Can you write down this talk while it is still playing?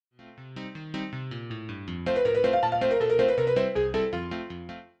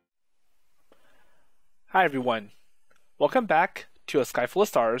Hi everyone. Welcome back to A Sky Full of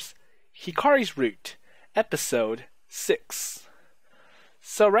Stars, Hikari's Route, episode 6.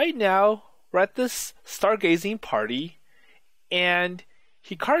 So right now, we're at this stargazing party, and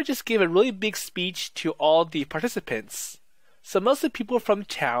Hikari just gave a really big speech to all the participants. So mostly people from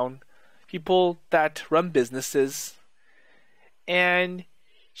town, people that run businesses, and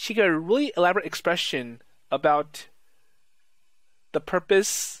she gave a really elaborate expression about the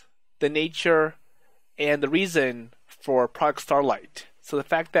purpose, the nature, and the reason for Project Starlight. So the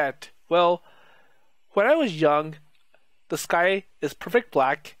fact that, well, when I was young, the sky is perfect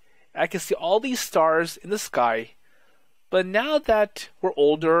black. I can see all these stars in the sky. But now that we're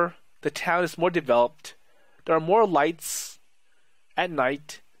older, the town is more developed, there are more lights at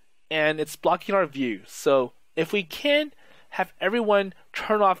night, and it's blocking our view. So if we can have everyone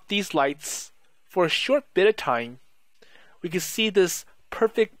turn off these lights for a short bit of time, we can see this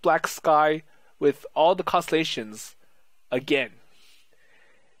perfect black sky with all the constellations again.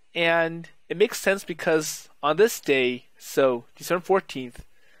 And it makes sense because on this day, so December 14th,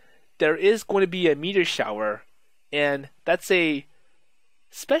 there is going to be a meteor shower, and that's a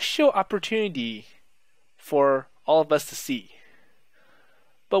special opportunity for all of us to see.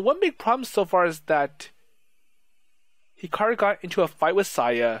 But one big problem so far is that Hikari got into a fight with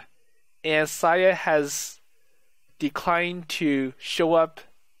Saya, and Saya has declined to show up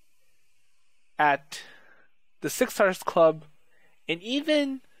at the Six Stars Club and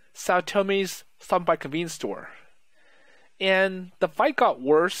even Saotomi's Stop By Convenience Store. And the fight got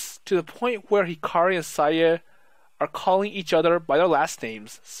worse to the point where Hikari and Saya are calling each other by their last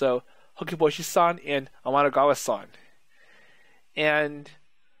names, so Hokiboshi-san and Amanagawa-san. And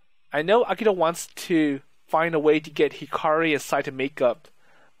I know Akito wants to find a way to get Hikari and Saya to make up,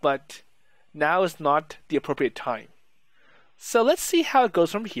 but now is not the appropriate time. So let's see how it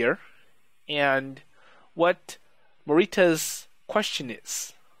goes from here, and what Morita's question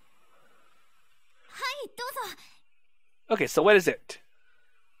is. Okay, so what is it?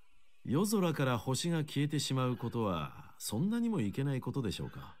 夜空から星が消えてしまうことはそんなにもいけないことでしょう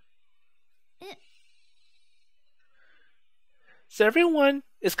か? So everyone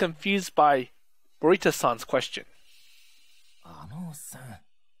is confused by Morita-san's question.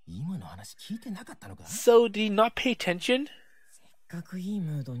 So did he not pay attention? せっかくいい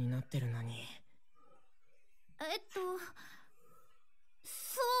ムードになってるのに。そう思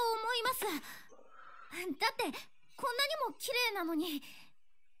います。だってこんなにも綺麗なのに。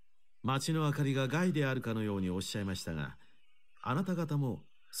街の明かりが害であるかのようにおっしゃいましたが、あなた方も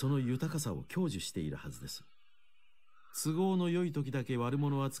その豊かさを享受しているはずです。都合の良い時だけ悪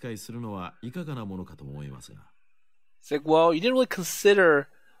者扱いするのはいかがなものかと思いますが。It's like, well, you didn't really consider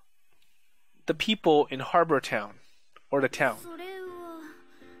the people in Harbor-town, or the town.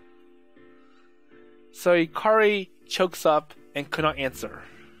 So Hikari chokes up and could not answer.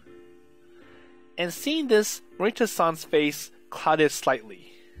 And seeing this, Morita-san's face clouded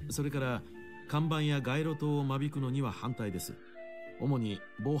slightly. それから看板や街路灯を間引くのには反対です。主に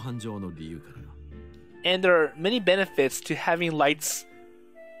防犯上の理由から。And there are many benefits to having lights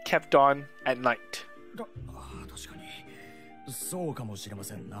kept on at night. 確かにそうかもしれま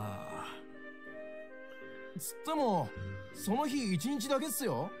せんな。つってもその日一日だけっす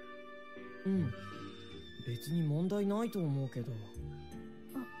よ。うん。別に問題ないと思うけど。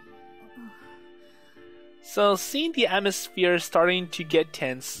So seeing the atmosphere starting to get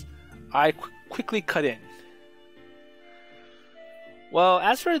tense, I quickly cut in. Well,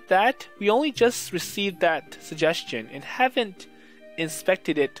 as for that, we only just received that suggestion and haven't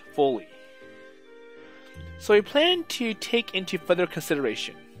inspected it fully. So we plan to take into further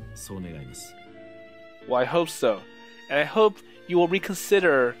consideration. そう願います。 Well, I hope so. And I hope you will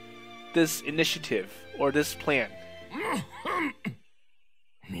reconsider this initiative or this plan.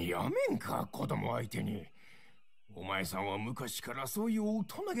 やめんか、子供相手に。お前さんは昔からそういう大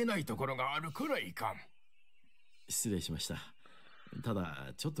人げないところがあるくらいかん。失礼しました。た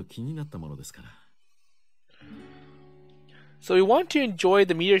だ、ちょっと気になったものですから。So we want to enjoy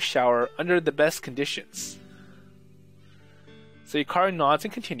the meteor shower under the best conditions. So Hikari nods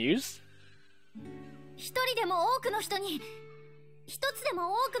and continues. 一人でも多くの人に、一つで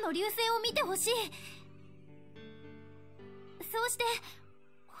も多くの流星を見てほしい。そうして、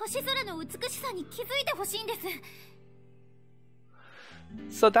星空の美しさに気づいてほしいんです。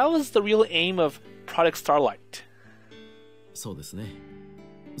So that was the real aim of Project Starlight. そうですね。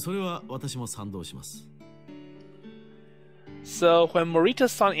それは私も賛同します。So when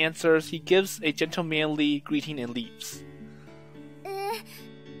Morita-san answers, he gives a gentlemanly greeting and leaves.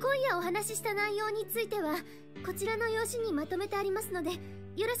 今夜お話しした内容についてはこちらの用紙にまとめてありますので、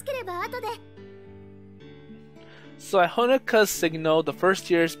よろしければ後で。So at Honoka's signal, the first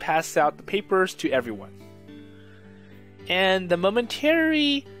years pass out the papers to everyone. And the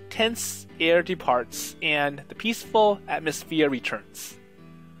momentary tense air departs and the peaceful atmosphere returns.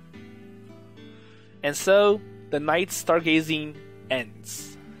 And so the night's stargazing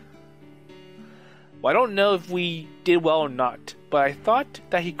ends. Well, I don't know if we did well or not, but I thought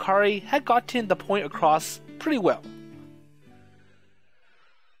that Hikari had gotten the point across pretty well.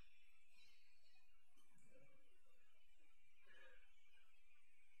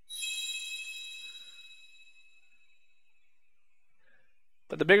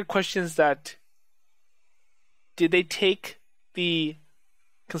 But the bigger question is that, did they take the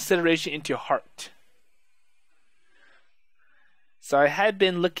consideration into heart? So I had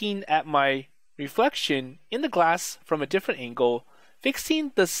been looking at my reflection in the glass from a different angle,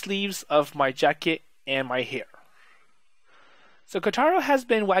 fixing the sleeves of my jacket and my hair. So Kotaro has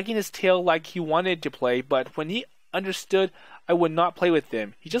been wagging his tail like he wanted to play, but when he understood I would not play with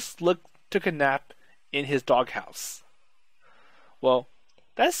him, he just took a nap in his doghouse. Well,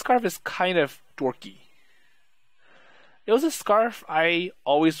 that scarf is kind of dorky. It was a scarf I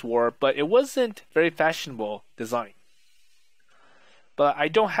always wore, but it wasn't very fashionable design. But I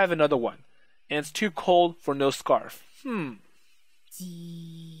don't have another one, and it's too cold for no scarf.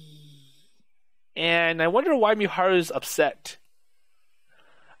 And I wonder why Miharu's upset.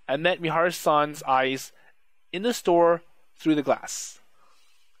 I met Miharu-san's eyes in the store through the glass,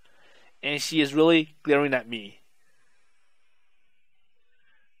 and she is really glaring at me.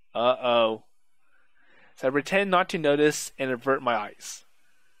 Uh-oh. So I pretend not to notice and avert my eyes.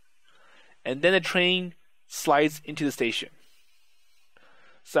 And then the train slides into the station.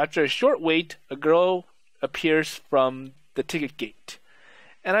 So after a short wait, a girl appears from the ticket gate.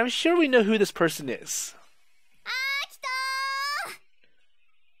 And I'm sure we know who this person is.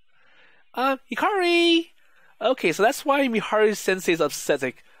 Hikari! Okay, so that's why Miharu Sensei is upset.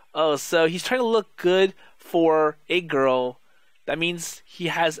 Like, oh, so he's trying to look good for a girl. That means he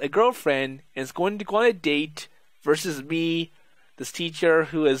has a girlfriend and is going to go on a date versus me, this teacher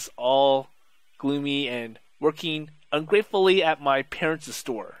who is all gloomy and working ungratefully at my parents'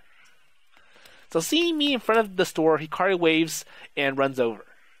 store. So seeing me in front of the store, Hikari waves and runs over.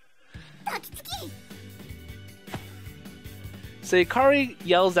 So Hikari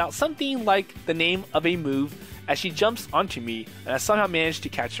yells out something like the name of a move as she jumps onto me, and I somehow manage to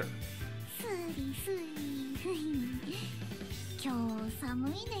catch her.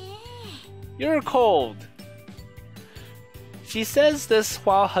 You're cold. She says this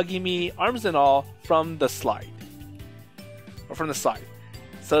while hugging me, arms and all, from the side.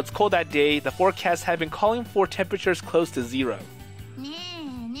 So it's cold that day. The forecast had been calling for temperatures close to 0.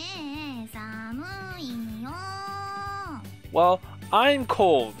 Well, I'm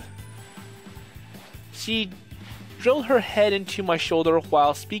cold. She drilled her head into my shoulder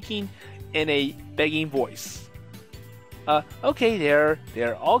while speaking in a begging voice. Okay, they're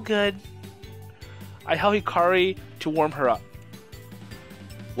all good. I held Hikari to warm her up.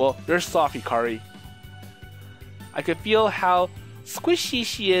 Well, you're soft, Hikari. I could feel how squishy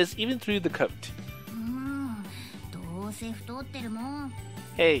she is even through the coat.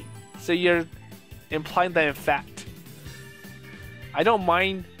 Hey, so you're implying that I'm fat. I don't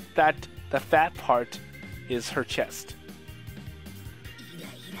mind that the fat part is her chest.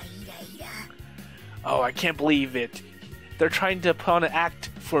 Oh, I can't believe it. They're trying to put on an act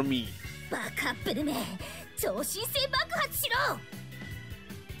for me. So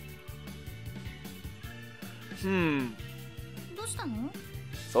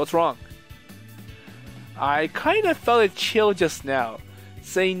what's wrong? I kind of felt a chill just now.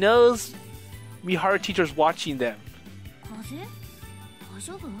 So he knows Miharu teacher's watching them.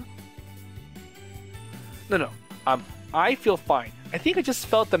 No. I feel fine. I think I just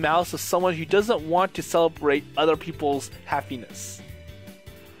felt the malice of someone who doesn't want to celebrate other people's happiness.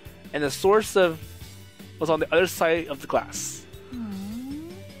 And the source was on the other side of the glass.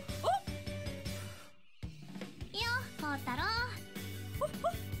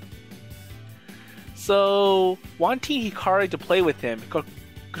 So, wanting Hikari to play with him,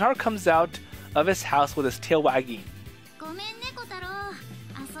 Kotaro comes out of his house with his tail wagging.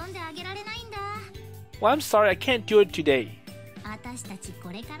 Well, I'm sorry, I can't do it today.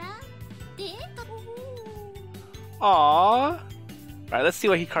 Aww. Alright, let's see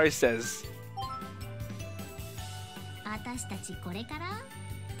what Hikari says.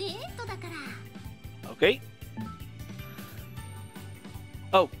 Okay.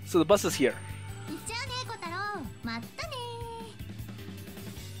 Oh, so the bus is here.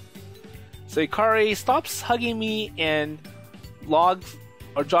 So Hikari stops hugging me and jogs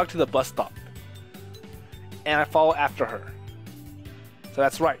to the bus stop. and I follow after her. So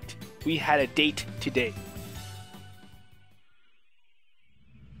that's right, we had a date today.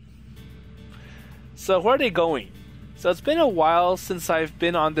 So where are they going? So it's been a while since I've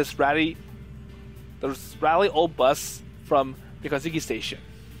been on this rally old bus from Mikazuki Station.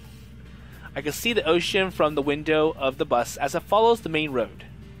 I can see the ocean from the window of the bus as it follows the main road.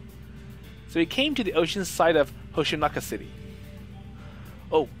 So we came to the ocean side of Hoshionaka City.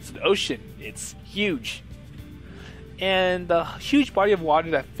 Oh, so the ocean, it's huge. And the huge body of water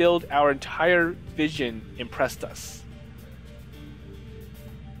that filled our entire vision impressed us.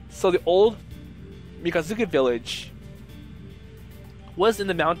 So the old Mikazuki village was in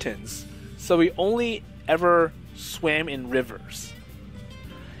the mountains, so we only ever swam in rivers.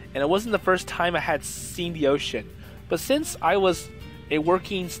 And it wasn't the first time I had seen the ocean, but since I was a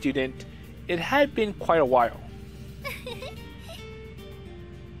working student, it had been quite a while.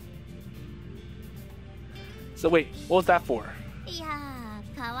 So wait, what was that for? いや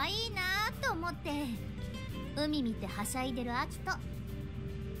ー、かわいいなと思って。海見てはしゃいでるアキト。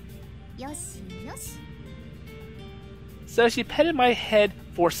よしよし。So she petted my head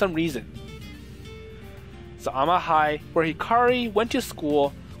for some reason. So Amahai, where Hikari went to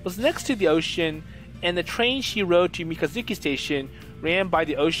school, was next to the ocean, and the train she rode to Mikazuki Station ran by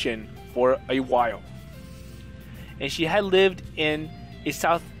the ocean for a while. And she had lived in a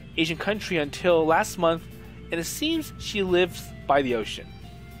South Asian country until last month, and it seems she lives by the ocean.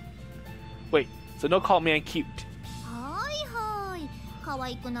 Wait, so no call man cute. はいはい。可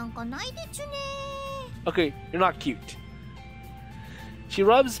愛くなんかないでちゅね。Okay, you're not cute. She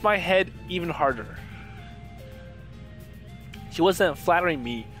rubs my head even harder. She wasn't flattering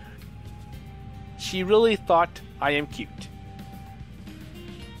me. She really thought I am cute.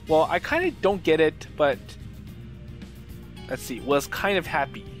 Well, I kind of don't get it, but let's see, was kind of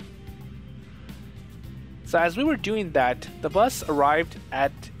happy. So as we were doing that, the bus arrived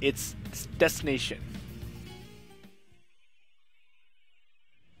at its destination.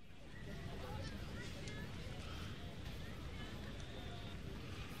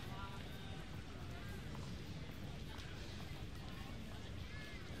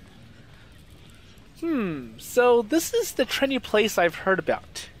 So this is the trendy place I've heard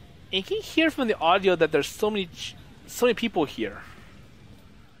about. And you can hear from the audio that there's so many people here.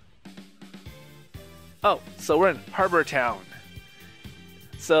 Oh, so we're in Harbor Town.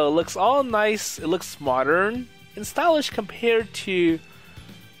 So it looks all nice, it looks modern and stylish compared to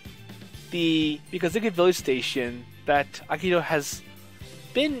the Mikazuki Village Station that Akito has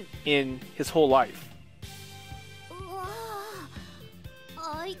been in his whole life. うわ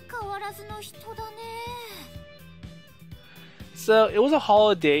あ、相変わらずの人だね。So it was a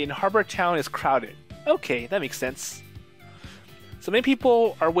holiday and Harbor Town is crowded. Okay, that makes sense. So many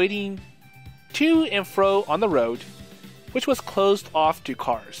people are waiting to and fro on the road, which was closed off to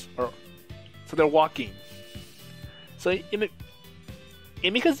cars, so they're walking. So in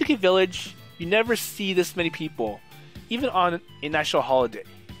Mikazuki Village, you never see this many people, even on a national holiday.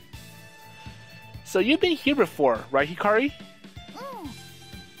 So you've been here before, right, Hikari?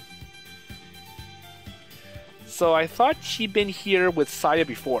 So I thought she'd been here with Saya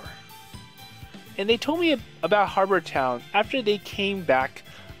before. And they told me about Harbor Town after they came back,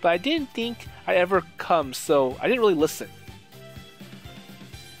 but I didn't think I'd ever come, so I didn't really listen.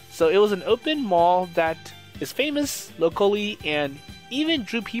 So it was an open mall that is famous locally and even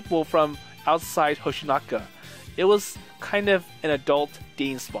drew people from outside Hoshionaka. It was kind of an adult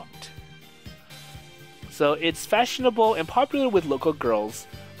dating spot. So it's fashionable and popular with local girls,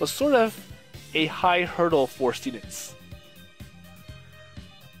 but sort of a high hurdle for students.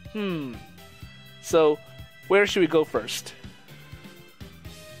 So where should we go first?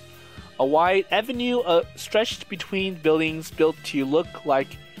 A wide avenue stretched between buildings built to look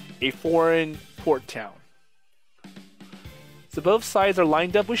like a foreign port town. So both sides are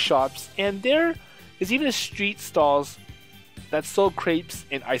lined up with shops, and there is even a street stalls that sold crepes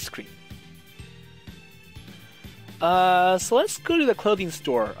and ice cream. So let's go to the clothing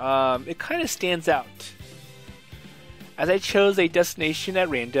store. It kind of stands out. As I chose a destination at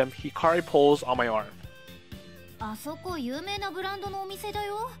random, Hikari pulls on my arm. あそこ有名なブランドのお店だ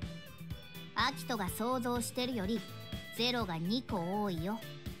よ。アキトが想像してるよりゼロが2個多いよ。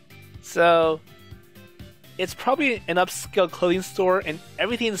So, it's probably an upscale clothing store, and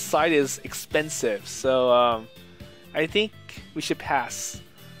everything inside is expensive. So, I think we should pass.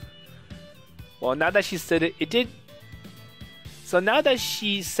 Well, now that she said it, So now that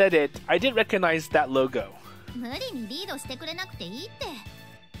she said it, I did recognize that logo. 無理にリードしてくれなくていいって。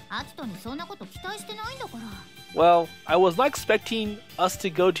アキトにそんなこと期待してないんだから。Well, I was not expecting us to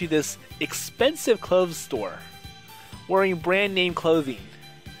go to this expensive clothes store, wearing brand name clothing.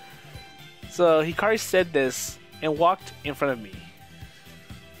 So Hikari said this and walked in front of me.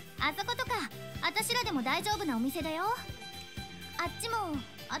 あそことか、私らでも大丈夫なお店だよ。あっちも、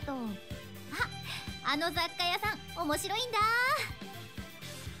あと、あの雑貨屋さん、面白いんだ。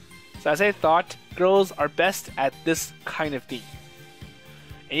So as I thought, girls are best at this kind of thing.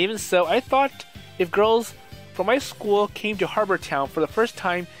 And even so, I thought if girls from my school came to Harbor Town for the first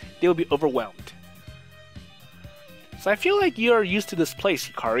time, they would be overwhelmed. So I feel like you are used to this place,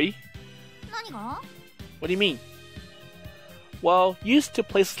 Hikari. 何が? What do you mean? Well, used to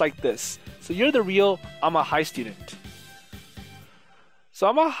places like this, so you're the real Amahai student. So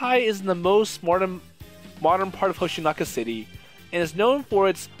Amahai is in the most modern part of Hoshinaka City, and is known for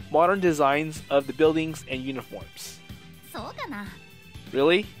its modern designs of the buildings and uniforms. そうかな?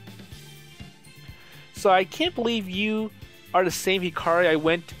 Really? So I can't believe you are the same Hikari I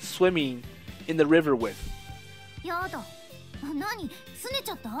went swimming in the river with. やだ。何? 拗ねち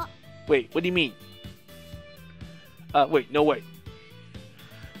ゃった? Wait, what do you mean? Wait, no way.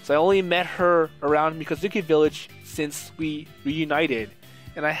 So I only met her around Mikazuki village since we reunited,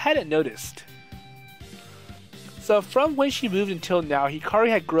 and I hadn't noticed. So from when she moved until now, Hikari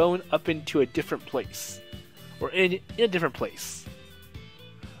had grown up into a different place. Or in a different place.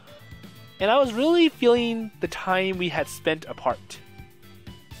 And I was really feeling the time we had spent apart.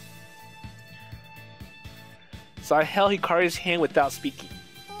 So I held Hikari's hand without speaking.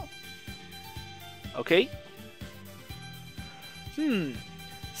 Okay?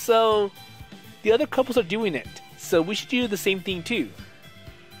 So the other couples are doing it, so we should do the same thing too.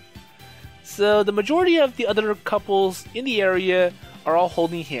 So the majority of the other couples in the area are all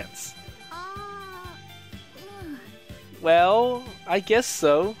holding hands. Well, I guess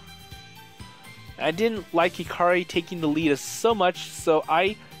so. I didn't like Hikari taking the lead so much, so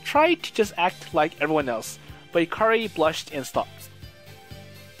I tried to just act like everyone else, but Hikari blushed and stopped.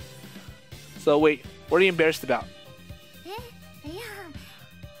 So wait, what are you embarrassed about? いや、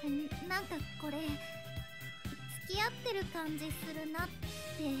なんかこれ付き合ってる感じするなって。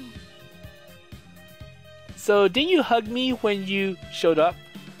So didn't you hug me when you showed up?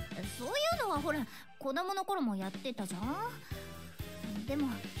 そういうのはほら、子供の頃もやってたじゃん。でも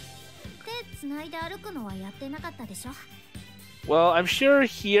手つないで歩くのはやってなかったでしょ。Well, I'm sure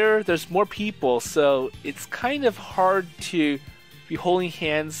here there's more people, so it's kind of hard to be holding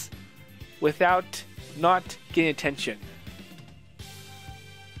hands without not getting attention.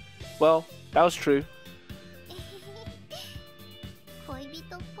 Well, that was true. 恋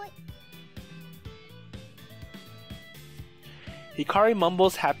人っぽい。Hikari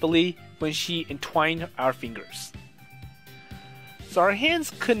mumbles happily when she entwined our fingers. So our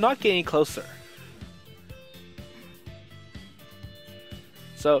hands could not get any closer.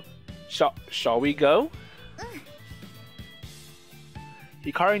 So, shall we go?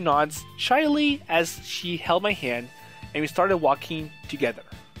 Hikari nods shyly as she held my hand, and we started walking together.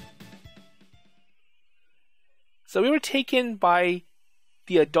 So we were taken by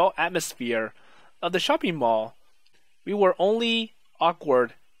the adult atmosphere of the shopping mall. We were only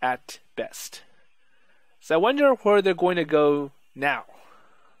awkward at best. So I wonder where they're going to go now.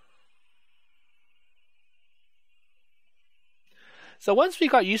 So once we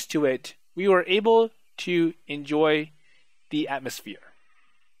got used to it, we were able to enjoy the atmosphere.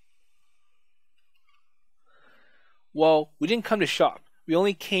 Well, we didn't come to shop. We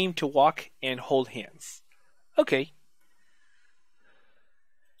only came to walk and hold hands. Okay.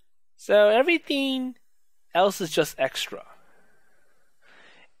 So everything else is just extra.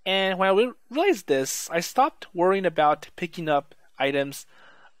 And when I realized this, I stopped worrying about picking up items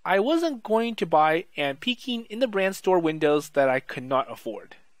I wasn't going to buy and peeking in the brand store windows that I could not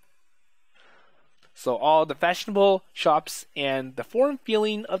afford. So all the fashionable shops and the foreign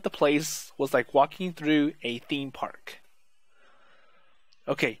feeling of the place was like walking through a theme park.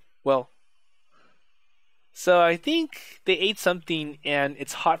 Okay, well, so I think they ate something and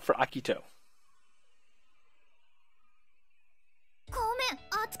it's hot for Akito. ごめ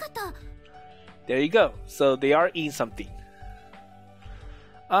ん、暑かった。 There you go. So they are eating something.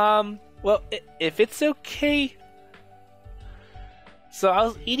 Well, if it's okay. So I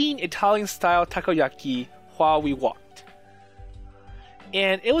was eating Italian-style takoyaki while we walked.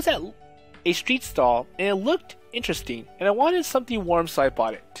 And it was at a street stall, and it looked interesting, and I wanted something warm, so I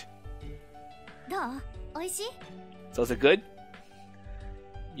bought it. どう? 美味しい? So is it good?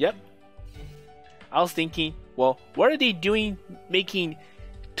 Yep. I was thinking, well, what are they doing making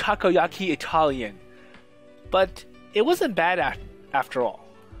takoyaki Italian? But it wasn't bad after all.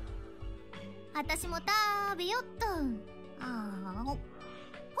 私も食べよっと。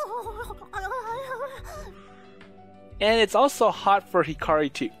And it's also hot for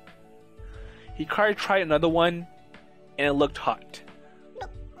Hikari too. Hikari tried another one, and it looked hot.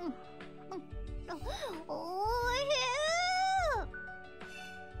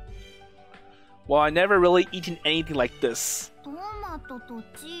 Well, I never really eaten anything like this. トマトと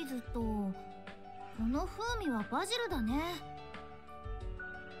チーズとこの風味はバジルだね。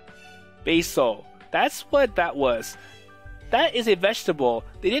Basil. That's what that was. That is a vegetable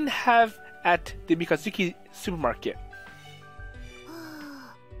they didn't have at the Mikazuki supermarket.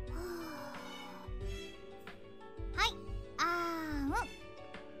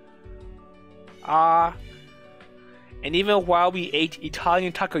 はい、And even while we ate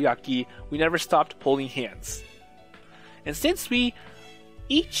Italian takoyaki, we never stopped holding hands. And since we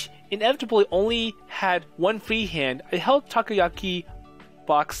each inevitably only had one free hand, I held takoyaki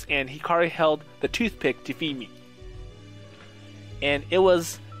box and Hikari held the toothpick to feed me. And it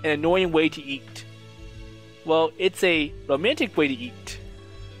was an annoying way to eat. Well, it's a romantic way to eat.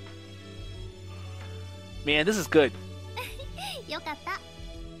 Man, this is good. よかった。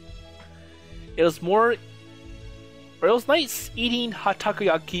It was nice eating hot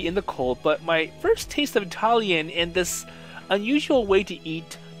takoyaki in the cold, but my first taste of Italian and this unusual way to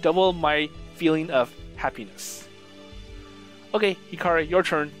eat doubled my feeling of happiness. Okay, Hikari, your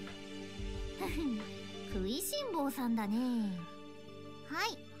turn. 食いしん坊さんだね。は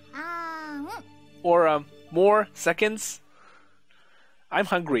い、Or, more seconds? I'm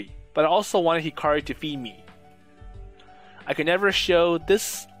hungry, but I also wanted Hikari to feed me. I could never show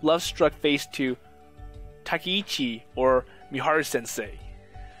this love-struck face to Takeichi or Miharu-sensei.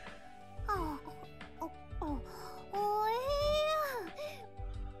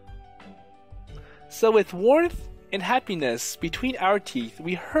 So with warmth and happiness between our teeth,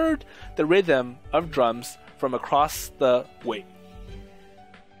 we heard the rhythm of drums from across the way.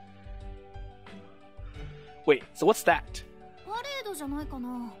 Wait, so what's that? パレードじゃないか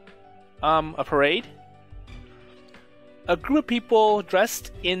な。A parade? A group of people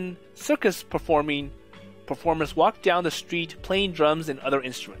dressed in circus performers walk down the street playing drums and other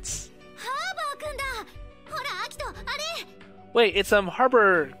instruments. Harbor-kun だ。ほら、アキト、あれ。Wait, it's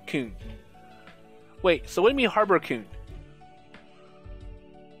Harbor-kun. Wait, so what do you mean Harbor-kun?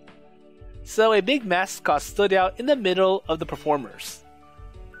 So a big mascot stood out in the middle of the performers.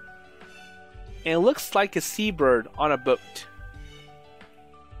 And it looks like a seabird on a boat.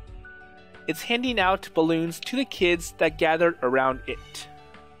 It's handing out balloons to the kids that gathered around it.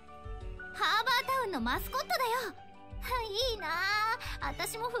 ハーバータウンのマスコットだよ。いいなあ。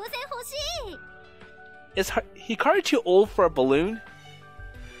私も風船欲しい。Is Hikari too old for a balloon?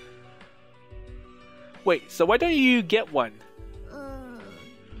 Wait, so why don't you get one?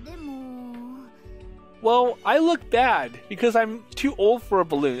 でも。Well, I look bad because I'm too old for a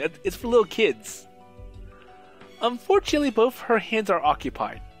balloon. It's for little kids. Unfortunately, both her hands are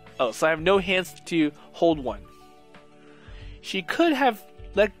occupied. Oh, so I have no hands to hold one. She could have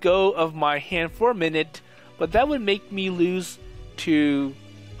let go of my hand for a minute, but that would make me lose to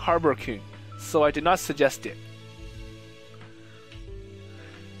Harbor-kun, so I did not suggest it.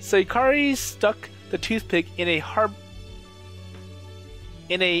 So Hikari stuck the toothpick in a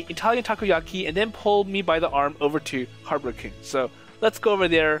Italian takoyaki and then pulled me by the arm over to Harbor-kun. So let's go over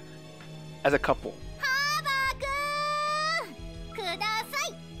there as a couple. Harbor-kun! くださ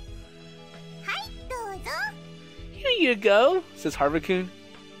い。はい、どうぞ。Here you go, says Harbor-kun.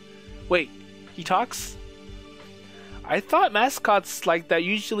 Wait, he talks? I thought mascots like that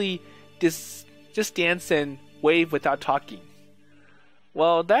usually just dance and wave without talking.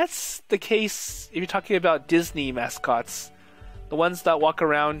 Well, that's the case if you're talking about Disney mascots. The ones that walk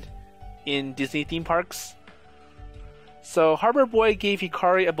around in Disney theme parks. So Harbor Boy gave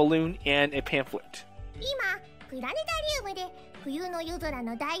Hikari a balloon and a pamphlet. 今、プラネタリウムで冬の夜空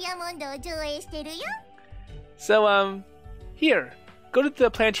のダイヤモンドを上映してるよ。So, here, go to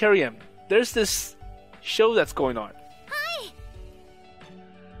the planetarium. There's this show that's going on. Hi.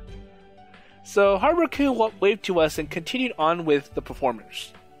 So Harbor-kun waved to us and continued on with the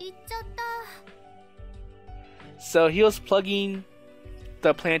performers. 行っちゃった。So he was plugging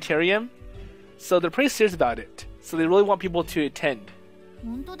the planetarium. So they're pretty serious about it. So they really want people to attend.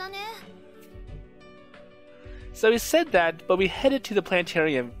 本当だね。So he said that, but we headed to the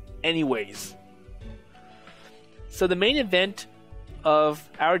planetarium anyways. So the main event of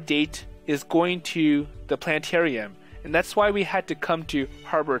our date is going to the planetarium, and that's why we had to come to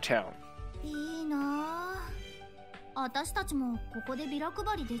Harbor Town. いいなあ。私たちもここでビラ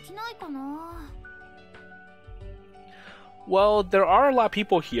配りできないかな。Well, there are a lot of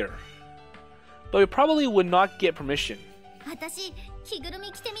people here. but we probably would not get permission. 私着ぐる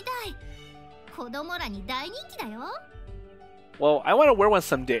み着てみたい。子供らに大人気だよ。Well, I want to wear one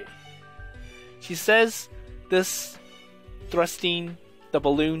someday. She says this, thrusting the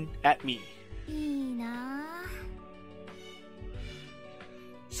balloon at me. いいな。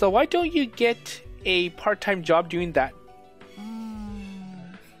 So why don't you get a part-time job doing that?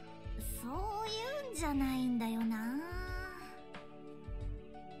 そういうんじゃないんだよな。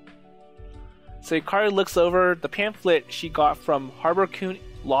 So Hikari looks over the pamphlet she got from Harbor-kun,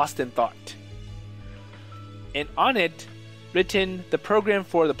 lost in thought. And on it, written the program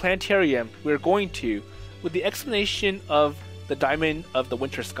for the planetarium we're going to, with the explanation of the diamond of the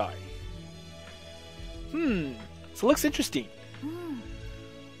winter sky. So it looks interesting.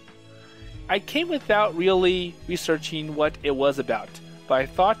 I came without really researching what it was about, but I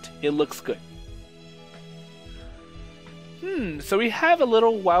thought it looks good. So we have a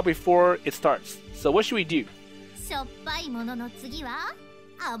little while before it starts. So what should we do? しょっぱいものの次は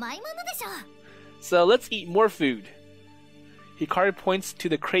甘いものでしょ。 So let's eat more food. Hikari points to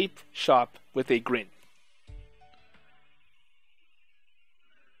the crepe shop with a grin.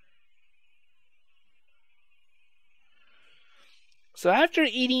 So after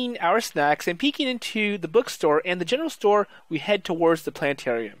eating our snacks and peeking into the bookstore and the general store, we head towards the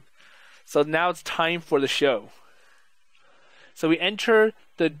planetarium. So now it's time for the show. So we enter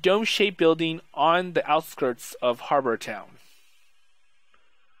the dome-shaped building on the outskirts of Harbor Town.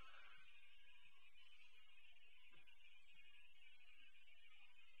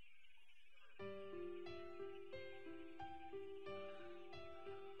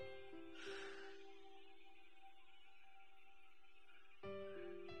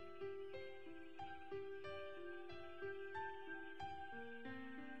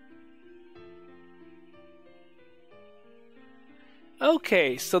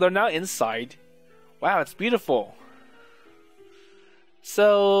 Okay, so they're now inside. Wow, it's beautiful.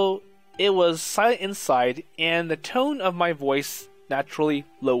 So it was silent inside, and the tone of my voice naturally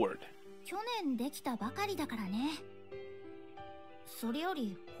lowered. 去年できたばかりだからね。それよ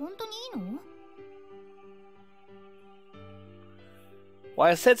り本当にいいの？ Well,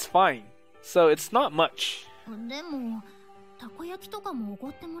 I said it's fine, so it's not much. でもたこ焼きとかもおご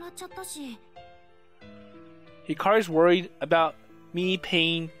ってもらっちゃったし。 Hikari's worried about me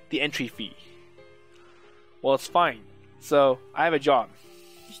paying the entry fee. Well, it's fine. So, I have a job.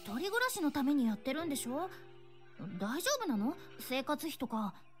 一人暮らしのためにやってるんでしょ？大丈夫なの？生活費と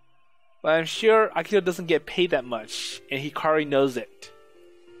か。But I'm sure Akito doesn't get paid that much, and Hikari knows it.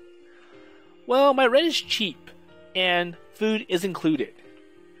 Well, my rent is cheap, and food is included.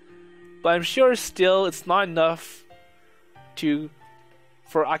 But I'm sure still it's not enough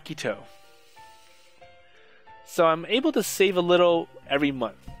for Akito. So I'm able to save a little every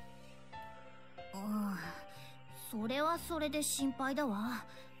month. それはそれで心配だわ。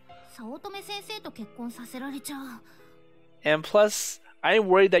早乙女先生と結婚させられちゃう。And plus, I'm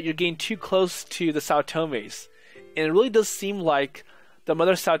worried that you're getting too close to the Saotomes. And it really does seem like the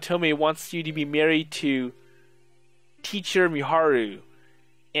mother Saotome wants you to be married to teacher Miharu.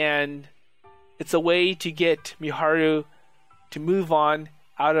 And it's a way to get Miharu to move on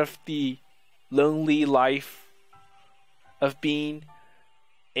out of the lonely life of being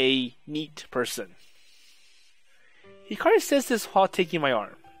a neat person. Hikari says this while taking my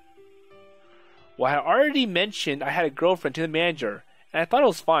arm. Well, I had already mentioned I had a girlfriend to the manager, and I thought it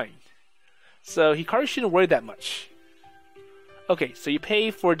was fine. So Hikari shouldn't worry that much. Okay, so you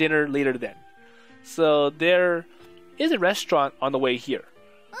pay for dinner later then. So there is a restaurant on the way here.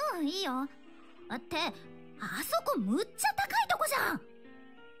 いいよ。って、あそこむっちゃ高いとこじゃん。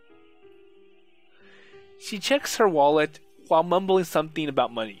 She checks her wallet while mumbling something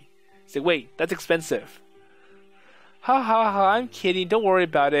about money. Say, wait, that's expensive. Ha ha ha, I'm kidding. Don't worry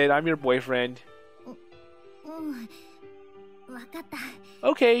about it. I'm your boyfriend. わかった。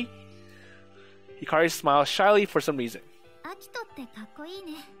 Okay. Hikari smiles shyly for some reason. アキトってかっこいい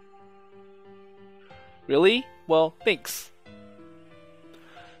ね。 Really? Well, thanks.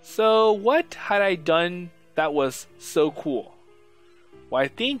 So, what had I done that was so cool? Well, I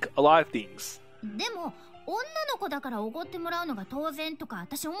think a lot of things. でも女の子だからおごってもらうのが当然とか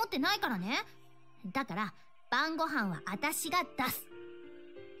私思ってないからね。だから晩ご飯は私が出す。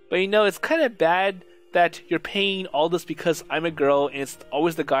 But you know, it's kind of bad that you're paying all this because I'm a girl and it's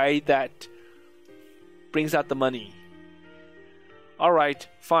always the guy that brings out the money. Alright,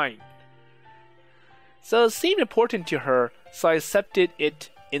 fine. So it seemed important to her, so I accepted it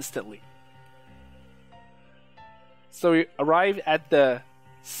instantly. So we arrived at the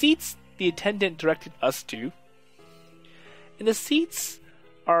seats the attendant directed us to. And the seats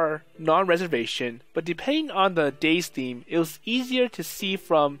are non-reservation, but depending on the day's theme, it was easier to see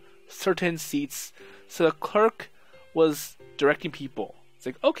from certain seats, so the clerk was directing people. It's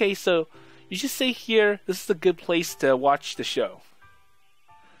like, okay, so you should stay here. This is a good place to watch the show.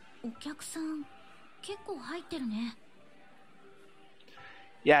 お客さん、結構入ってるね。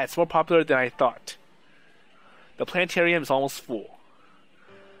Yeah, it's more popular than I thought. The planetarium is almost full.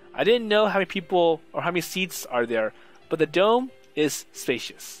 I didn't know how many people or how many seats are there, but the dome is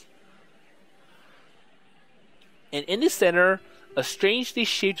spacious. And in the center, a strangely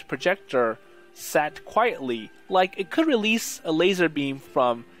shaped projector sat quietly, like it could release a laser beam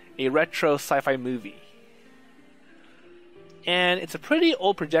from a retro sci-fi movie. And it's a pretty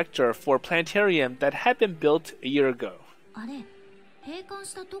old projector for a planetarium that had been built a year ago. あれ、閉館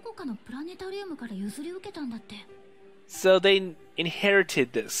したどこかのプラネタリウムから譲り受けたんだって。So they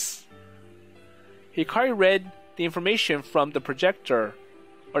inherited this. Hikari read the information from the projector,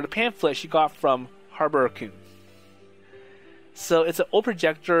 or the pamphlet she got from Harbor-kun. So it's an old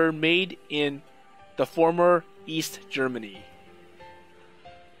projector made in the former East Germany.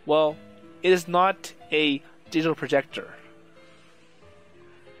 Well, it is not a digital projector.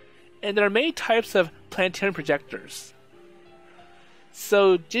 And there are many types of planetarium projectors.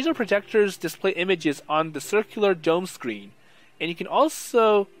 So digital projectors display images on the circular dome screen, and you can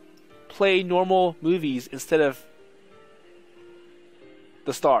also play normal movies instead of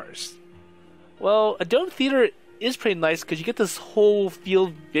the stars. Well, a dome theater is pretty nice because you get this whole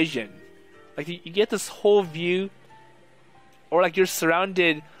field vision. Like you get this whole view, or like you're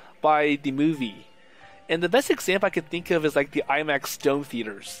surrounded by the movie. And the best example I could think of is like the IMAX dome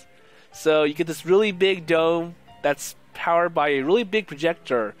theaters. So you get this really big dome that's powered by a really big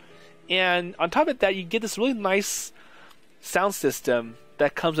projector, and on top of that you get this really nice sound system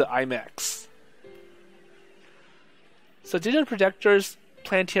that comes with IMAX. So digital projectors,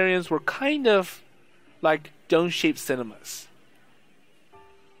 planetariums were kind of like dome-shaped cinemas.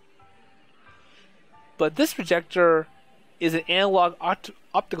 But this projector is an analog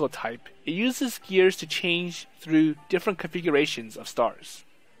optical type. It uses gears to change through different configurations of stars.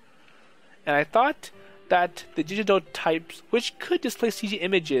 And I thought that the digital types, which could display CG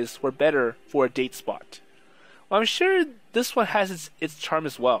images, were better for a date spot. Well, I'm sure this one has its charm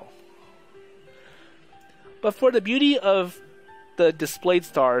as well. But for the beauty of the displayed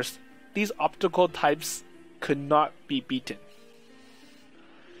stars, these optical types could not be beaten.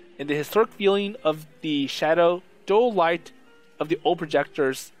 And the historic feeling of the shadow, dull light of the old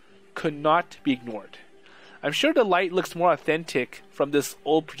projectors could not be ignored. I'm sure the light looks more authentic from this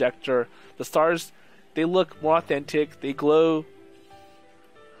old projector. The stars, they look more authentic, they glow.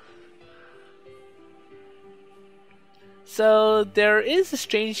 So there is a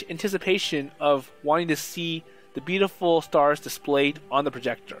strange anticipation of wanting to see the beautiful stars displayed on the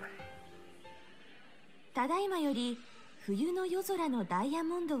projector. ただいまより冬の夜空のダイヤ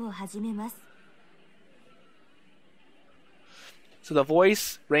モンドを始めます。 So the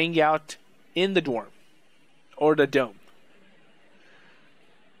voice rang out in the dorm, or the dome.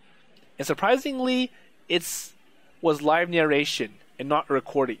 And surprisingly, it was live narration and not a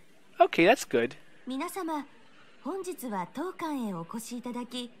recording. Okay, that's good. 皆様、本日は当館へお越しいただ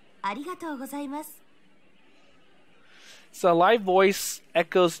きありがとうございます。 So a live voice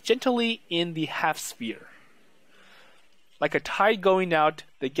echoes gently in the half sphere. Like a tide going out,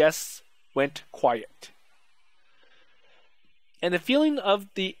 the guests went quiet. And the feeling of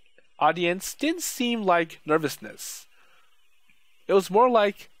the audience didn't seem like nervousness. It was more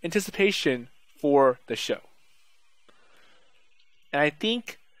like anticipation for the show. And I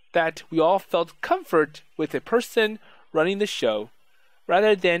think that we all felt comfort with a person running the show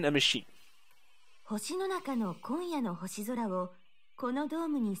rather than a machine. 星の中の今夜の星空をこのドー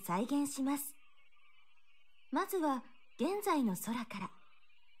ムに再現します。まずは現在の空から。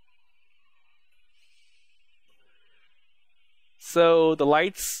 So the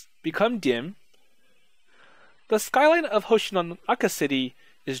lights become dim. The skyline of Hoshinonaka City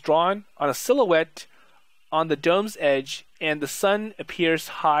is drawn on a silhouette on the dome's edge, and the sun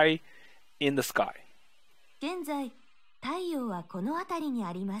appears high in the sky. 現在、太陽はこの辺りに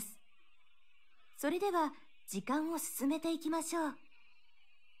あります。それでは時間を進めていきましょう。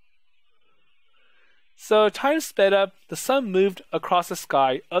 So time sped up, the sun moved across the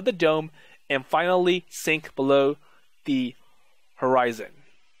sky of the dome and finally sank below the horizon.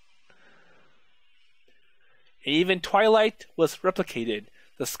 And even twilight was replicated,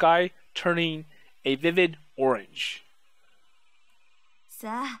 the sky turning a vivid orange.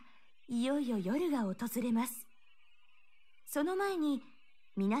 さあ、いよいよ夜が訪れます。その前に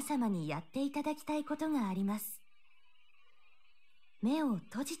皆様にやっていただきたいことがあります。目を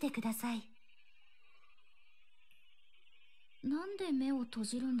閉じてください。なんで目を閉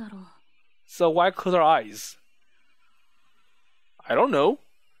じるんだろう。 So why close our eyes? I don't know.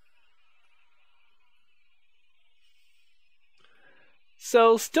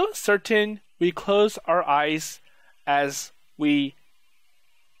 So still uncertain, we close our eyes as we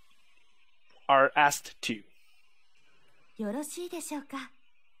are asked to. よろしいでしょうか。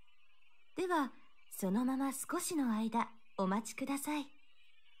では、そのまま少しの間お待ちください。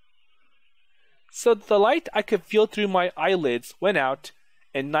So the light I could feel through my eyelids went out,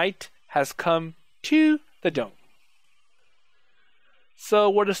 and night has come to the dome. So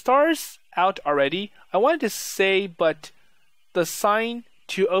were the stars out already? I wanted to say, but the sign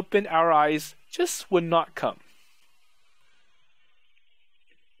to open our eyes just would not come.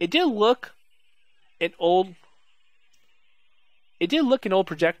 It did look an old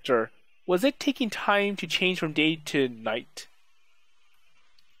projector. Was it taking time to change from day to night?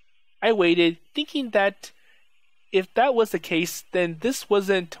 I waited, thinking that if that was the case, then this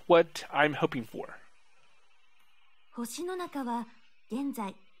wasn't what I'm hoping for. 星の中は現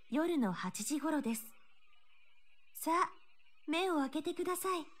在夜の8時頃です。さあ、目を開けてくだ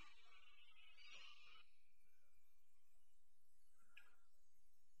さい。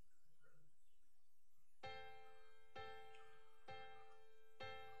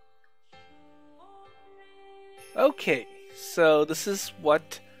Okay, so this is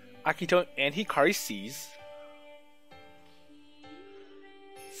what Akito and Hikari sees.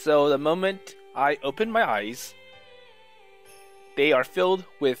 So the moment I open my eyes, they are filled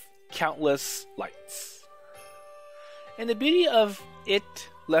with countless lights. And the beauty of it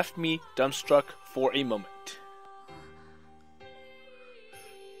left me dumbstruck for a moment.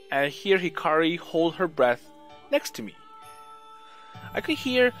 And I hear Hikari hold her breath next to me. I could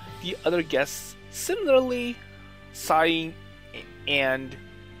hear the other guests similarly sighing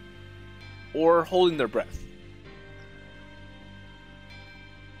or holding their breath.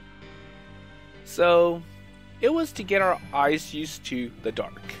 So it was to get our eyes used to the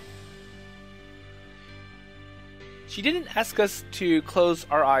dark. She didn't ask us to close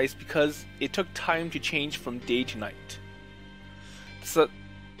our eyes because it took time to change from day to night. So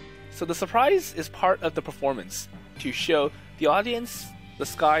the surprise is part of the performance, to show the audience the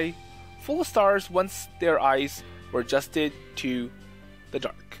sky full of stars once their eyes were adjusted to the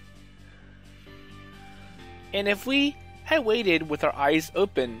dark. And if we had waited with our eyes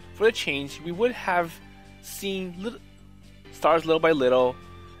open for the change, we would have seen stars little by little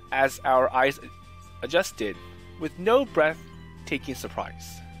as our eyes adjusted, with no breathtaking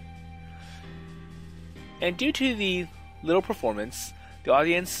surprise. And due to the little performance, the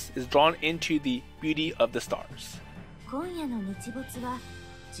audience is drawn into the beauty of the stars. 今夜の日没は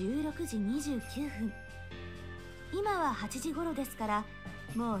16時29分。今は8時頃ですから、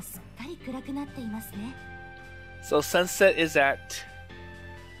もうすっかり暗くなっていますね。So sunset is so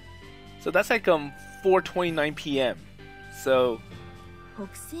that's like 4:29 p.m. So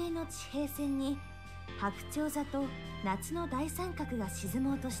北西の地平線に白鳥座と夏の大三角が沈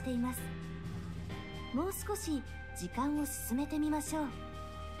もうとしています。もう少し時間を進めてみましょう。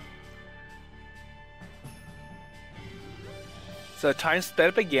So time sped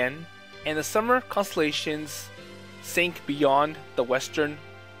up again, and the summer constellations sank beyond the western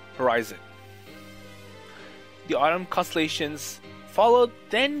horizon. The autumn constellations followed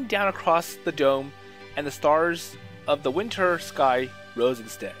then down across the dome, and the stars of the winter sky rose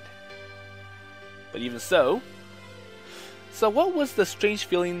instead. But even so what was the strange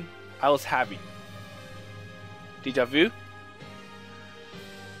feeling I was having? Déjà vu?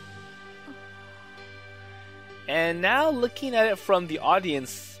 And now looking at it from the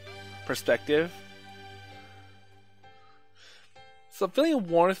audience perspective, so feeling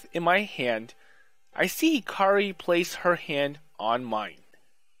warmth in my hand, I see Hikari place her hand on mine.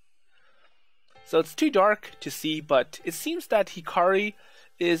 So it's too dark to see, but it seems that Hikari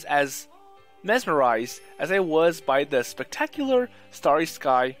is as mesmerized as I was by the spectacular starry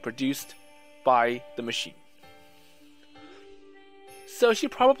sky produced by the machine. So she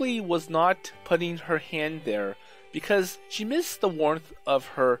probably was not putting her hand there because she missed the warmth of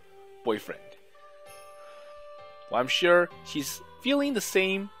her boyfriend. Well, I'm sure she's feeling the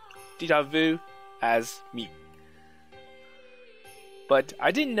same déjà vu as me. But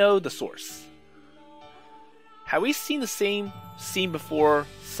I didn't know the source. Have we seen the same scene before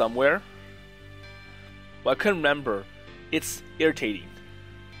somewhere? Well, I couldn't remember. It's irritating.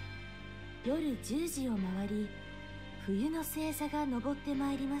 夜10時を回り、冬の星座が昇って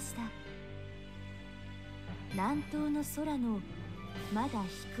まいりました。南東の空のまだ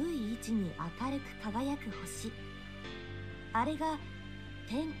低い位置に明るく輝く星。あれが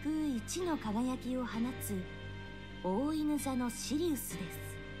天空一の輝きを放つ大犬座のシリウスで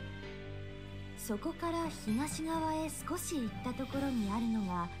す。そこから東側へ少し行ったところにあるの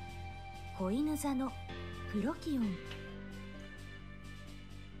が子犬座のプロキオン。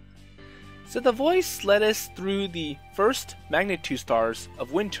 So the voice led us through the first magnitude stars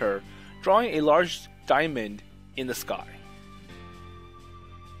of winter, drawing a large diamond in the sky.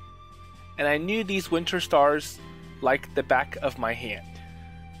 And I knew these winter stars like the back of my hand.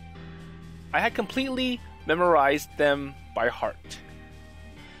 I had completely memorized them by heart.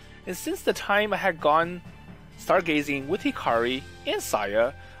 And since the time I had gone stargazing with Hikari and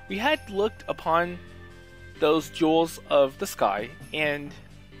Saya, we had looked upon those jewels of the sky and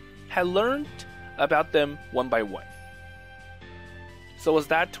had learned about them one by one. So was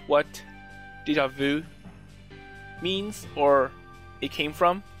that what déjà vu means, or it came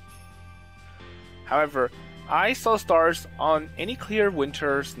from? However, I saw stars on any clear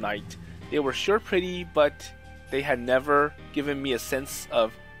winter's night. They were sure pretty, but they had never given me a sense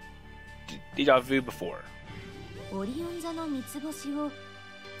of déjà vu before. オリオン座の三つ星を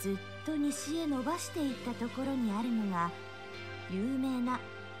ずっと西へ伸ばしていったところにあるのが有名な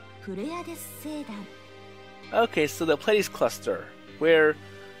プレアデス星団。 Okay, so the Pleiades cluster, where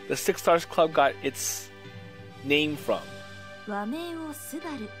the Six Stars Club got its name from. 和名をスバ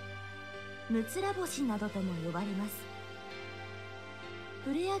ル、ムツラ星などとも呼ばれます。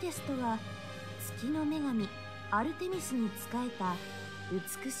プレアデスとは月の女神アルテミスに仕えた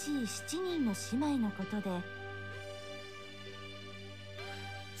美しい7人の姉妹のことで、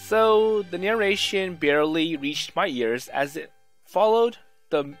 So the narration barely reached my ears as it followed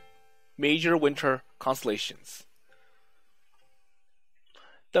the major winter constellations.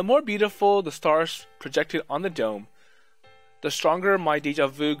 The more beautiful the stars projected on the dome, the stronger my déjà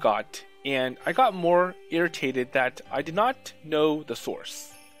vu got, and I got more irritated that I did not know the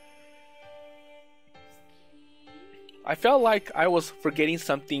source. I felt like I was forgetting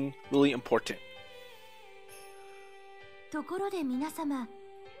something really important. ところで皆様、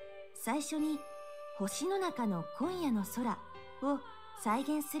最初に星の中の今夜の空を再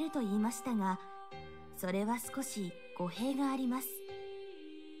現すると言いましたが、それは少し語弊があります。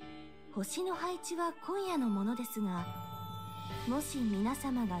星の配置は今夜のものですが、もし皆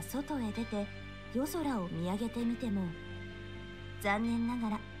様が外へ出て夜空を見上げてみても、残念な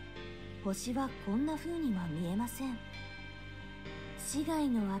がら星はこんな風には見えません。市街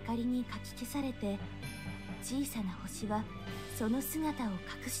の明かりにかき消されて、小さな星はその姿を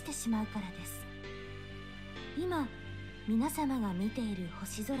隠してしまうからです。今皆様が見ている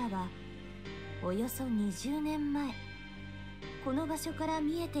星空はおよそ20年前、この場所から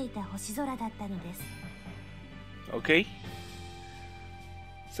見えていた星空だったのです。 Okay.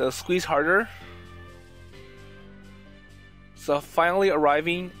 So squeeze harder. So finally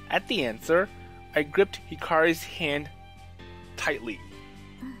arriving at the answer, I gripped Hikari's hand tightly.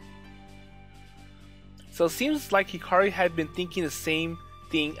 So it seems like Hikari had been thinking the same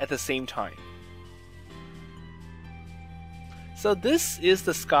thing at the same time. So this is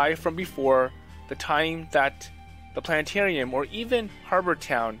the sky from before the time that the planetarium or even Harbor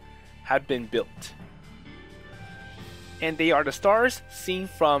Town had been built. And they are the stars seen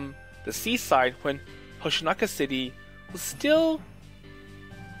from the seaside when Hoshinaka City was still...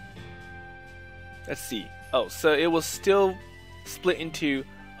 Let's see. Oh, so it was still split into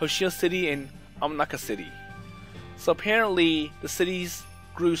Hoshino City and Amanaka City. So apparently the cities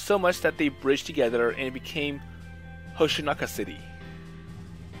grew so much that they bridged together and it became Hoshinaka City.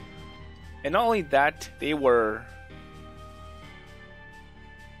 And not only that, they were...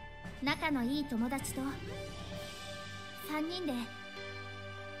 仲のいい友達と3人で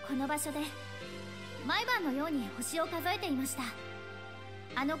この場所で毎晩のように星を数えていました。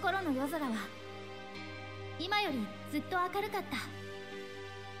あの頃の夜空は今よりずっと明るかった。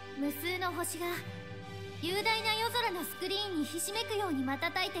無数の星が雄大な夜空のスクリーンにひしめくように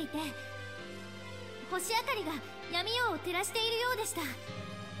瞬いていて、星明かりが闇夜を照らしているようでした。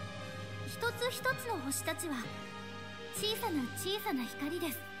一つ一つの星たちは小さな小さな光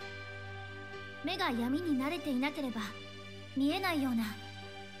です。目が闇に慣れていなければ見えないような。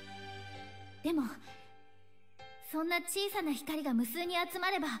でもそんな小さな光が無数に集ま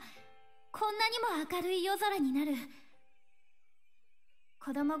ればこんなにも明るい夜空になる。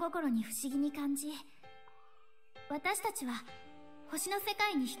子供心に不思議に感じ、私たちは星の世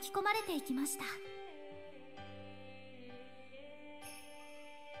界に引き込まれていきました。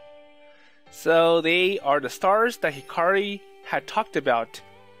So they are the stars that Hikari had talked about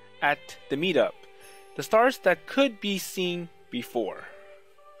at the meetup. The stars that could be seen before.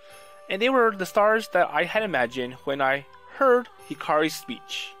 And they were the stars that I had imagined when I heard Hikari's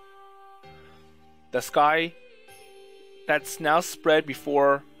speech. The sky that's now spread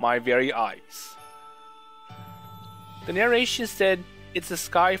before my very eyes. The narration said it's a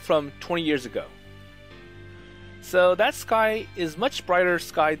sky from 20 years ago. So that sky is much brighter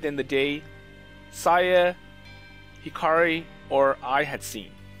sky than the day Saya, Hikari, or I had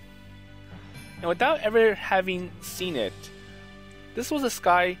seen. And without ever having seen it, this was a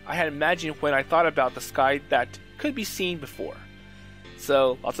sky I had imagined when I thought about the sky that could be seen before.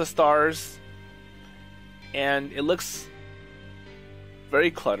 So lots of stars, and it looks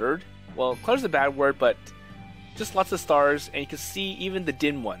very cluttered. Well, cluttered's a bad word, but just lots of stars, and you can see even the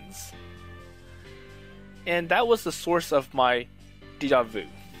dim ones. And that was the source of my déjà vu.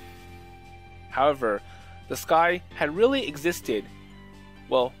 However, the sky had really existed,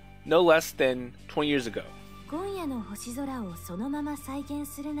 well, no less than 20 years ago. 今夜の星空をそのまま再現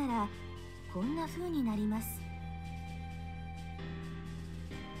するなら、こんな風になります。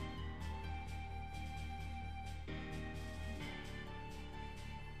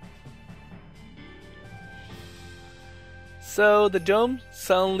So the dome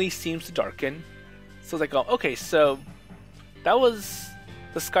suddenly seems to darken. So it's like, oh, okay, so that was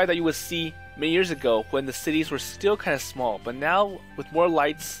the sky that you would see many years ago when the cities were still kind of small. But now, with more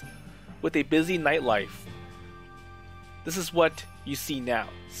lights, with a busy nightlife, this is what you see now.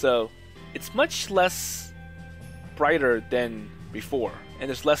 So it's much less brighter than before, and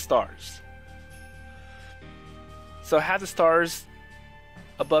there's less stars. So half the stars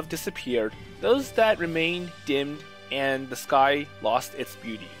above disappeared. Those that remained dimmed, and the sky lost its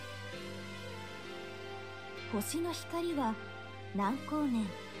beauty. 星の光は何光年、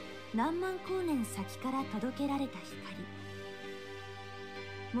何万光年先から届けられた光。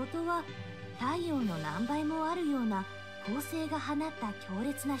元は太陽の何倍もあるような恒星が放った強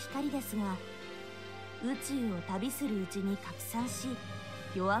烈な光ですが、宇宙を旅するうちに拡散し、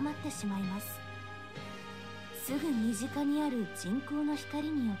弱まってしまいます。すぐ身近にある人工の光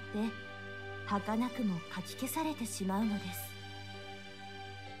によって、儚くもかき消されてしまうのです。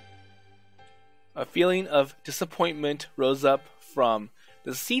A feeling of disappointment rose up from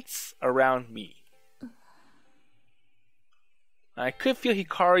the seats around me. I could feel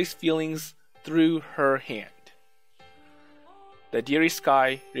Hikari's feelings through her hand. The dreary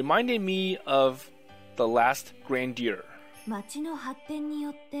sky reminded me of the last grandeur. 街の発展によ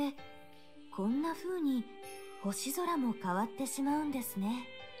って、こんな風に星空も変わってしまうんですね。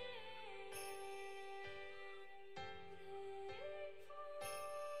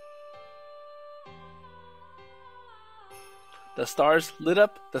The stars lit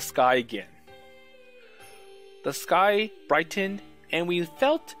up the sky again. The sky brightened, and we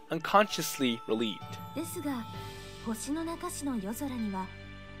felt unconsciously relieved. ですが、星の中市の夜空には、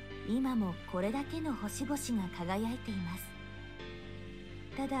今もこれだけの星々が輝いています。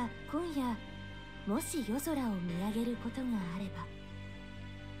ただ、今夜、もし夜空を見上げることがあれば、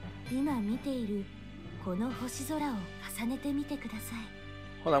今見ているこの星空を重ねてみてくださ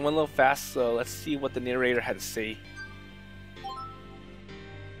い。Hold on, went a little fast, so let's see what the narrator had to say.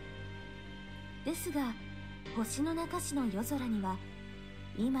 ですが、星の中市の夜空には、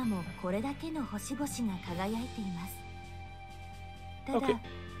今もこれだけの星々が輝いています。ただ、Okay.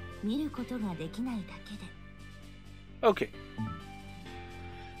 見ることができないだけで。Okay.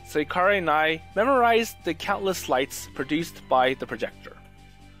 So Hikari and I memorized the countless lights produced by the projector.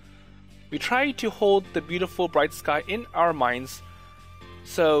 We tried to hold the beautiful bright sky in our minds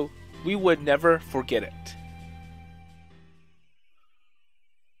so we would never forget it.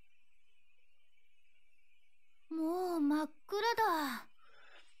 もう真っ暗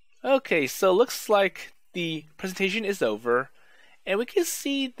だ。Okay, so looks like the presentation is over, and we can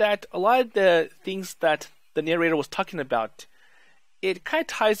see that a lot of the things that the narrator was talking about, it kind of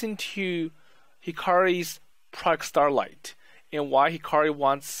ties into Hikari's Project Starlight and why Hikari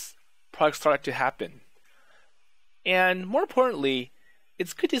wants Project Starlight to happen. And more importantly,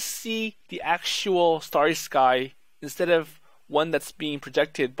 it's good to see the actual starry sky instead of one that's being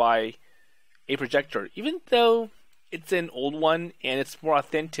projected by a projector, even though it's an old one and it's more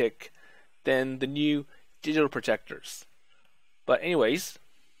authentic than the new digital projectors. But anyways,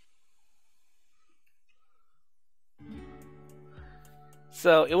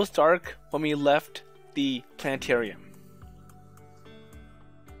 so it was dark when we left the planetarium.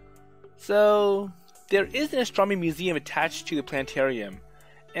 So there is an astronomy museum attached to the planetarium,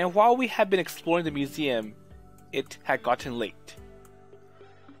 and while we had been exploring the museum, it had gotten late.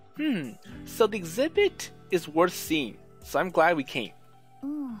 So the exhibit is worth seeing, so I'm glad we came.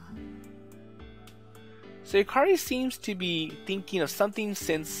 So Hikari seems to be thinking of something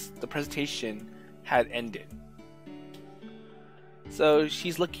since the presentation had ended. So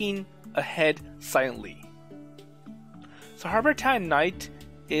she's looking ahead silently. So Harbor Town at night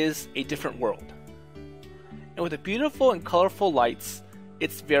is a different world. And with the beautiful and colorful lights,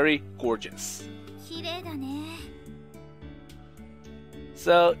 it's very gorgeous. 綺麗だね。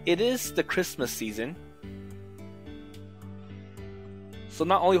 So it is the Christmas season. So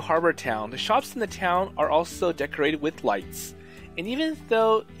not only Harbor Town, the shops in the town are also decorated with lights. And even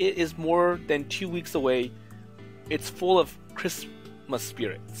though it is more than 2 weeks away, it's full of Christmas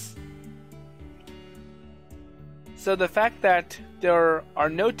spirits. So the fact that there are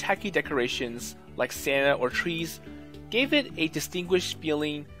no tacky decorations like Santa or trees gave it a distinguished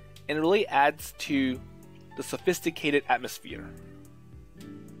feeling and really adds to the sophisticated atmosphere.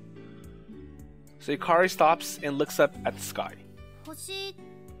 So Hikari stops and looks up at the sky. 星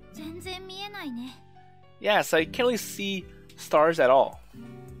全然見えないね。 Yes, I can't really see stars at all.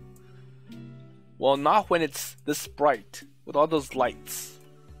 Well, not when it's this bright, with all those lights.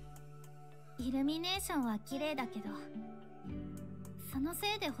 イルミネーションは綺麗だけど、その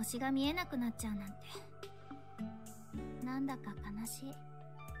せいで星が見えなくなっちゃうなんて、なんだか悲しい。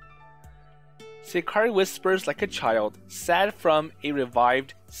 So Hikari whispers like a child, sad from a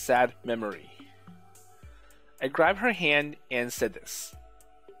revived sad memory. I grabbed her hand and said this.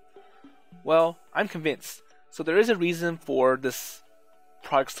 Well, I'm convinced. So there is a reason for this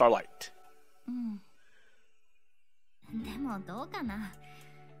Project Starlight. でもどうかな。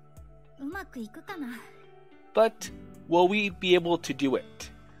うまくいくかな。 But will we be able to do it?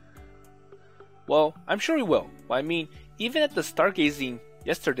 Well, I'm sure we will. I mean, even at the stargazing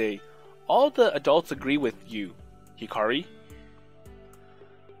yesterday, all the adults agree with you, Hikari.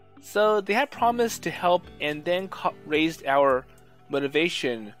 So they had promised to help and then raised our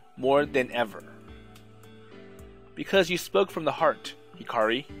motivation more than ever. Because you spoke from the heart,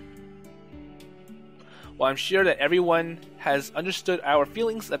 Hikari. Well, I'm sure that everyone has understood our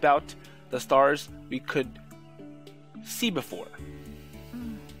feelings about the stars we could see before.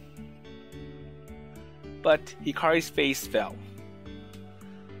 But Hikari's face fell.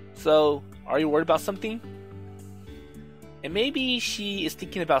 So, are you worried about something? And maybe she is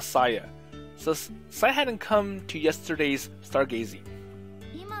thinking about Saya. So Saya hadn't come to yesterday's stargazing.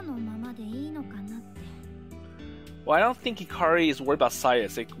 今のままでいいのかなって。 Well, I don't think Hikari is worried about Saya.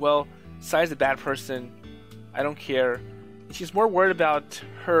 It's like, well, Saya's a bad person. I don't care. She's more worried about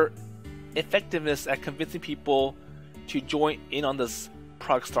her effectiveness at convincing people to join in on this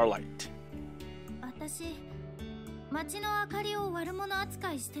Project Starlight. 私、街の明かりを悪者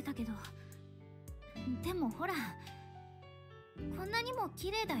扱いしてたけど、でもほら、こんなにも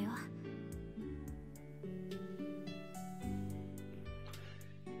綺麗だよ。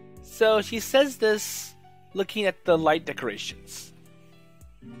 So she says this looking at the light decorations.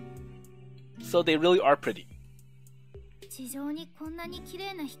 So they really are pretty. 地上にこんなに綺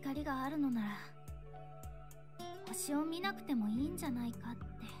麗な光があるのなら、星を見なくてもいいんじゃないかって。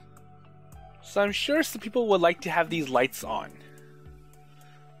 So I'm sure some people would like to have these lights on.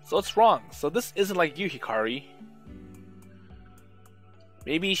 So it's wrong. So this isn't like you, Hikari.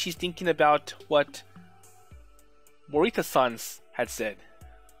 Maybe she's thinking about what Morita-san had said.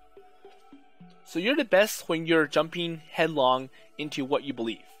 So you're the best when you're jumping headlong into what you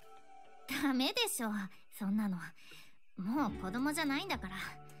believe. ダメでしょ、そんなの。もう子供じゃないんだから。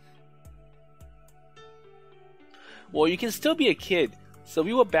 Well, you can still be a kid, so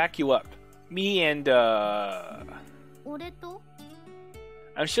we will back you up. Me and, 俺と？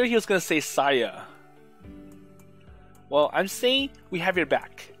 I'm sure he was gonna say Saya. Well, I'm saying we have your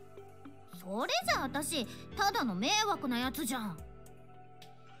back. それじゃ私、ただの迷惑なやつじゃん。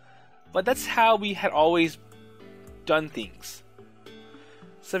 But that's how we had always done things.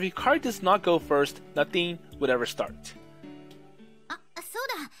 So if Hikari does not go first, nothing would ever start. あ、そう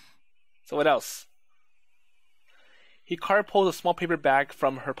だ。 So what else? Hikari pulls a small paper bag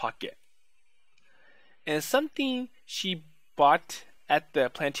from her pocket. And it's something she bought at the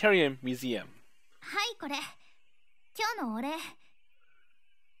planetarium museum. はい、これ。今日のお礼。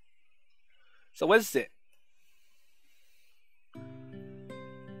 So what is it?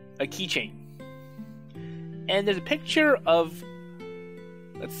 A keychain. And there's a picture of,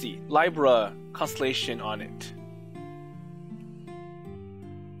 let's see, Libra constellation on it.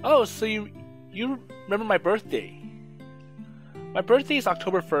 Oh, so you remember my birthday. My birthday is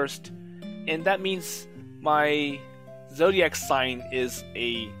October 1st, and that means my zodiac sign is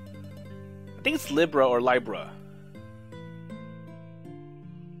I think it's Libra or Libra.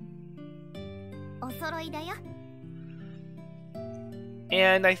 お揃いだよ。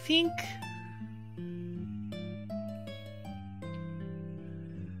 And I think...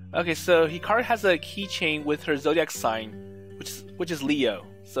 Okay, so Hikari has a keychain with her zodiac sign, which is Leo.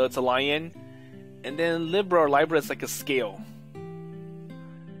 So it's a lion. And then Libra or Libra is like a scale.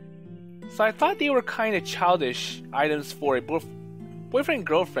 So I thought they were kind of childish items for a boyfriend and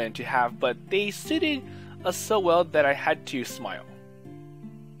girlfriend to have, but they suited us so well that I had to smile.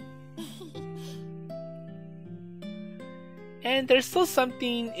 And there's still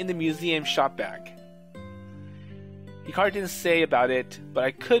something in the museum shop bag. Hikari didn't say about it, but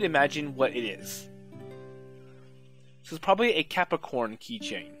I could imagine what it is. This is probably a Capricorn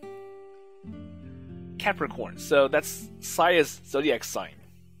keychain. Capricorn, so that's Saya's zodiac sign.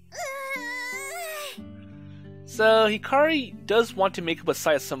 So Hikari does want to make up with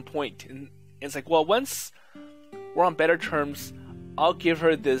Saya at some point, and it's like, well, once we're on better terms, I'll give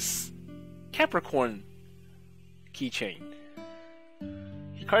her this Capricorn keychain.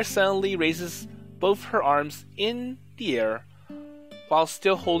 Hikari suddenly raises both her arms in the air while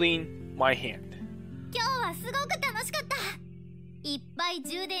still holding my hand. 今日はすごく楽しかった。いっぱい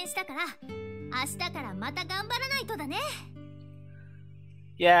充電したから、明日からまた頑張らないとだね。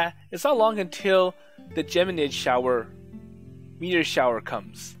Yeah, it's not long until the Geminid shower, meteor shower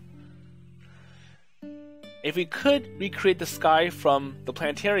comes. If we could recreate the sky from the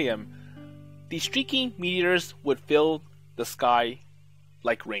planetarium, the streaking meteors would fill the sky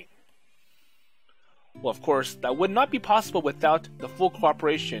like rain. Well, of course, that would not be possible without the full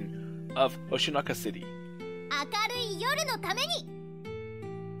cooperation of Oshinaka City. 明るい夜のために。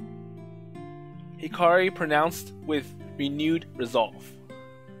Hikari pronounced with renewed resolve.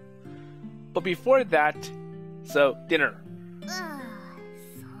 But before that, so dinner. そ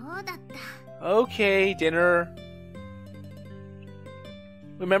うだった。Okay, dinner.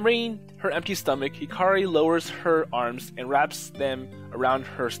 Remembering her empty stomach, Hikari lowers her arms and wraps them around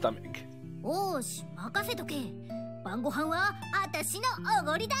her stomach. おーし、任せとけ。晩ご飯はあたしのお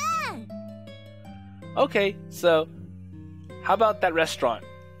ごりだ。Okay, so how about that restaurant?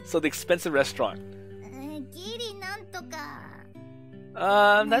 So the expensive restaurant. ギリなんとか。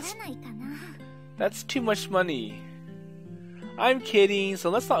That's too much money. I'm kidding, so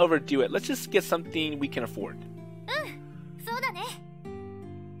let's not overdo it. Let's just get something we can afford. そうだね。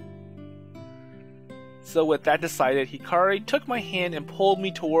So with that decided, Hikari took my hand and pulled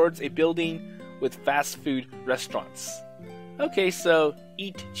me towards a building with fast food restaurants. Okay, so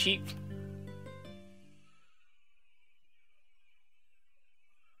eat cheap.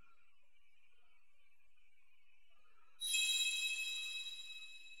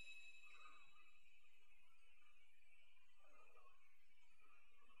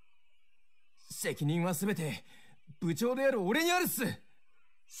責任はすべて部長である俺にあるっす。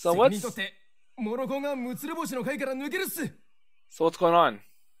So 責任とってモロコがむつる星の会から抜けるっす。So what's going on?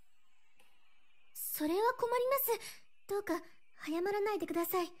 それは困ります。どうか早まらないでくだ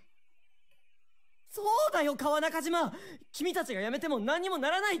さい。そうだよ川中島。君たちが辞めても何にもな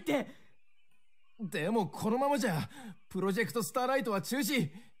らないって。でもこのままじゃプロジェクトスターライトは中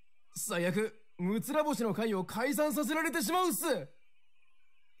止。最悪むつら星の会を解散させられてしまうっす。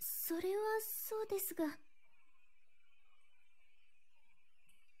それはそうですが。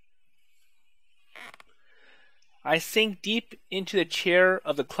I sank deep into the chair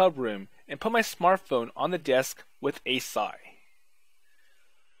of the club room and put my smartphone on the desk with a sigh.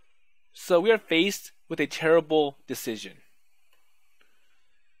 So we are faced with a terrible decision.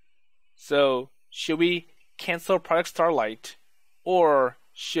 So, should we cancel Project Starlight, or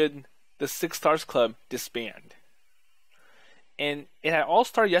should the Six Stars Club disband? And it had all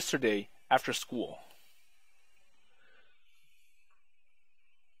started yesterday after school.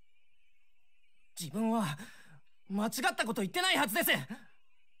 自分は間違ったこと言ってないはずです。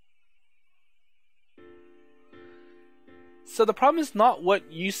 So the problem is not what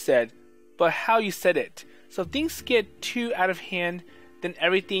you said, but how you said it. So if things get too out of hand, then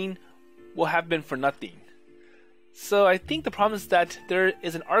everything will have been for nothing. So I think the problem is that there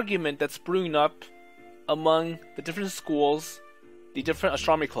is an argument that's brewing up among the different schools, the different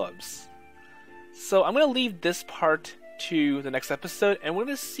astronomy clubs. So I'm going to leave this part to the next episode, and we're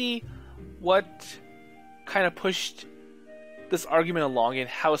going to see what kind of pushed this argument along and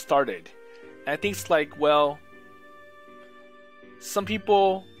how it started. And I think it's like, well, some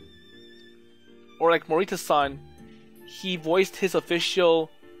people, or like Morita-san, he voiced his official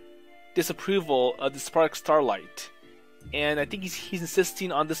disapproval of the Project Starlight, and I think he's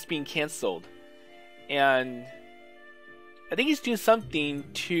insisting on this being cancelled, and I think he's doing something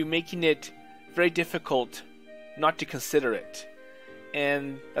to making it very difficult not to consider it,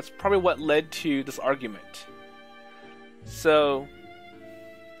 and that's probably what led to this argument. So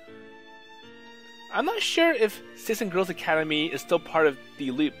I'm not sure if Sis and Girls Academy is still part of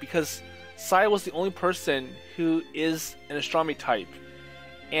the loop, because Sai was the only person who is an astronomy type,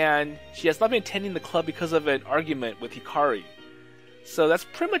 and she has not been attending the club because of an argument with Hikari. So that's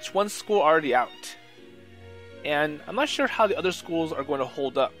pretty much one school already out. And I'm not sure how the other schools are going to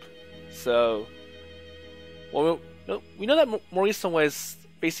hold up. So, well, we know that Morita was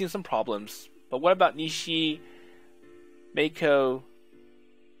facing some problems, but what about Nishi, Meiko,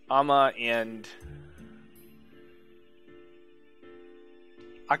 Ama, and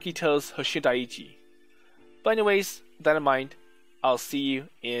Akito's Hoshidaichi? But anyways, with that in mind, I'll see you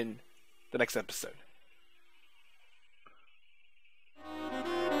in the next episode.